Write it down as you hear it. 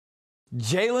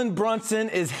Jalen Brunson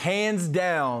is hands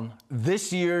down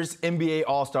this year's NBA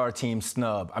All-Star team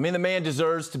snub. I mean, the man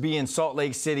deserves to be in Salt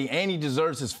Lake City, and he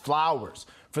deserves his flowers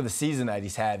for the season that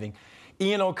he's having.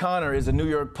 Ian O'Connor is a New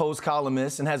York Post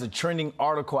columnist and has a trending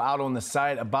article out on the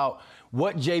site about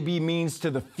what JB means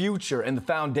to the future and the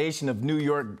foundation of New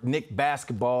York Knicks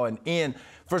basketball. And Ian,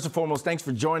 first and foremost, thanks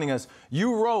for joining us.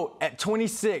 You wrote at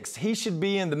 26, he should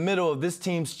be in the middle of this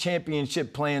team's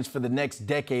championship plans for the next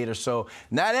decade or so.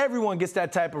 Not everyone gets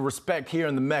that type of respect here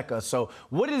in the Mecca. So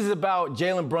what is it about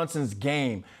Jalen Brunson's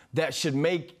game that should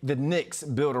make the Knicks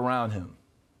build around him?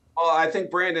 Well, I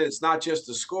think, Brandon, it's not just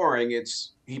the scoring.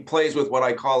 He plays with what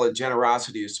I call a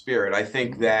generosity of spirit. I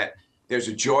think that there's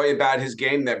a joy about his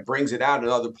game that brings it out in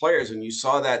other players. And you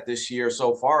saw that this year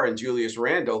so far in Julius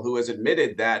Randle, who has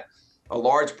admitted that a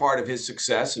large part of his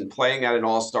success in playing at an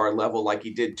all-star level like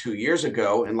he did 2 years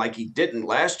ago and like he didn't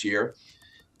last year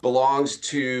belongs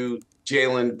to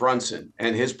Jalen Brunson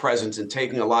and his presence and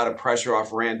taking a lot of pressure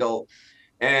off Randle.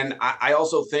 And I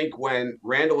also think when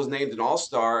Randle was named an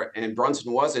all-star and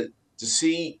Brunson wasn't, to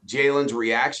see Jalen's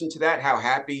reaction to that, how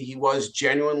happy he was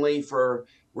genuinely for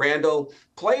Randle,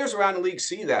 players around the league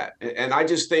see that. And I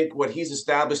just think what he's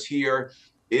established here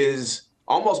is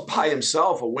almost by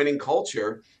himself a winning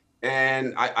culture.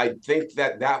 And I think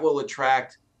that will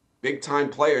attract big-time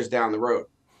players down the road.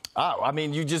 Oh, I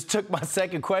mean, you just took my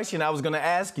second question. I was going to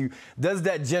ask you, does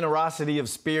that generosity of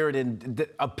spirit and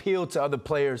appeal to other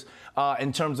players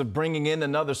in terms of bringing in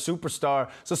another superstar?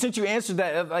 So since you answered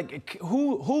that, like,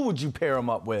 who would you pair him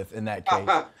up with in that case?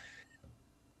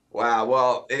 Wow.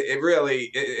 Well,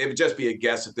 it would just be a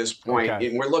guess at this point. Okay.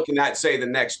 And we're looking at, say, the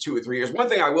next 2 or 3 years. One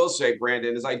thing I will say,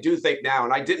 Brandon, is I do think now,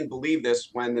 and I didn't believe this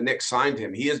when the Knicks signed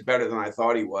him, he is better than I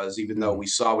thought he was, even though we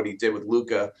saw what he did with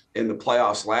Luka in the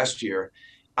playoffs last year.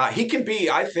 He can be,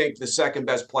 I think, the second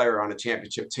best player on a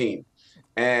championship team.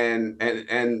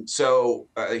 And so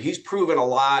he's proven a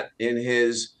lot in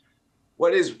his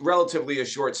what is relatively a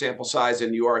short sample size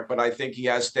in New York, but I think he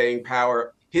has staying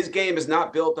power. His game is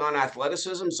not built on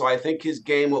athleticism, so I think his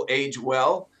game will age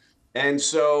well. And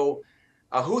so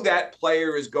who that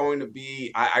player is going to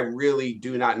be, I really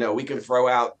do not know. We can throw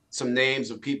out some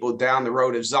names of people down the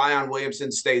road. If Zion Williamson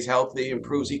stays healthy and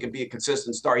proves he can be a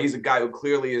consistent star, he's a guy who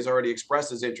clearly has already expressed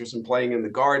his interest in playing in the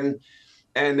Garden.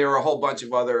 And there are a whole bunch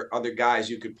of other guys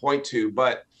you could point to.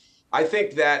 But I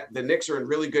think that the Knicks are in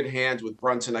really good hands with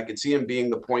Brunson. I could see him being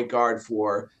the point guard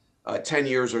for 10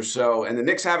 years or so. And the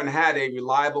Knicks haven't had a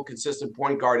reliable, consistent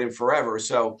point guard in forever.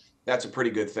 So that's a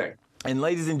pretty good thing. And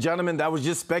ladies and gentlemen, that was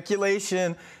just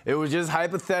speculation. It was just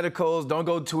hypotheticals. Don't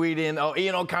go tweeting, oh,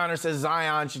 Ian O'Connor says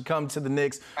Zion should come to the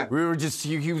Knicks.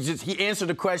 He answered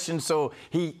a question, so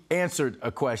he answered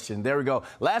a question. There we go.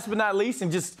 Last but not least,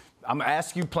 and I'm going to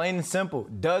ask you plain and simple,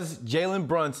 does Jalen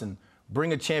Brunson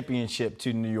bring a championship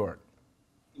to New York?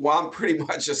 Well, I'm pretty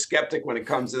much a skeptic when it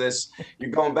comes to this.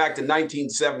 You're going back to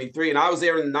 1973, and I was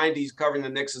there in the 90s covering the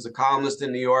Knicks as a columnist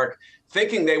in New York,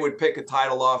 thinking they would pick a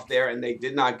title off there, and they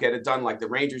did not get it done like the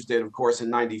Rangers did, of course, in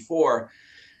 94.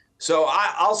 So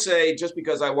I'll say, just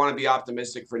because I want to be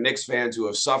optimistic for Knicks fans who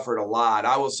have suffered a lot,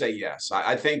 I will say yes.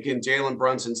 I think in Jalen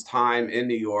Brunson's time in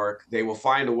New York, they will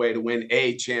find a way to win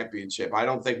a championship. I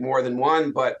don't think more than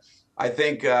one, but I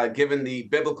think given the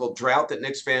biblical drought that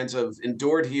Knicks fans have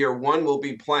endured here, one will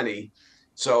be plenty.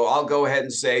 So I'll go ahead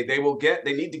and say they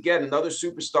need to get another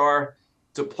superstar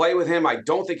to play with him. I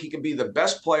don't think he can be the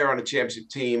best player on a championship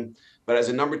team, but as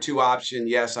a number 2 option,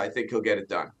 yes, I think he'll get it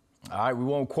done. All right, we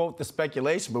won't quote the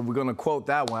speculation, but we're going to quote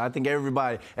that one. I think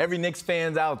every Knicks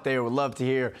fans out there would love to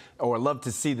hear or love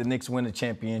to see the Knicks win a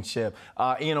championship.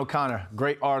 Ian O'Connor,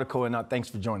 great article, and thanks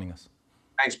for joining us.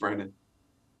 Thanks, Brandon.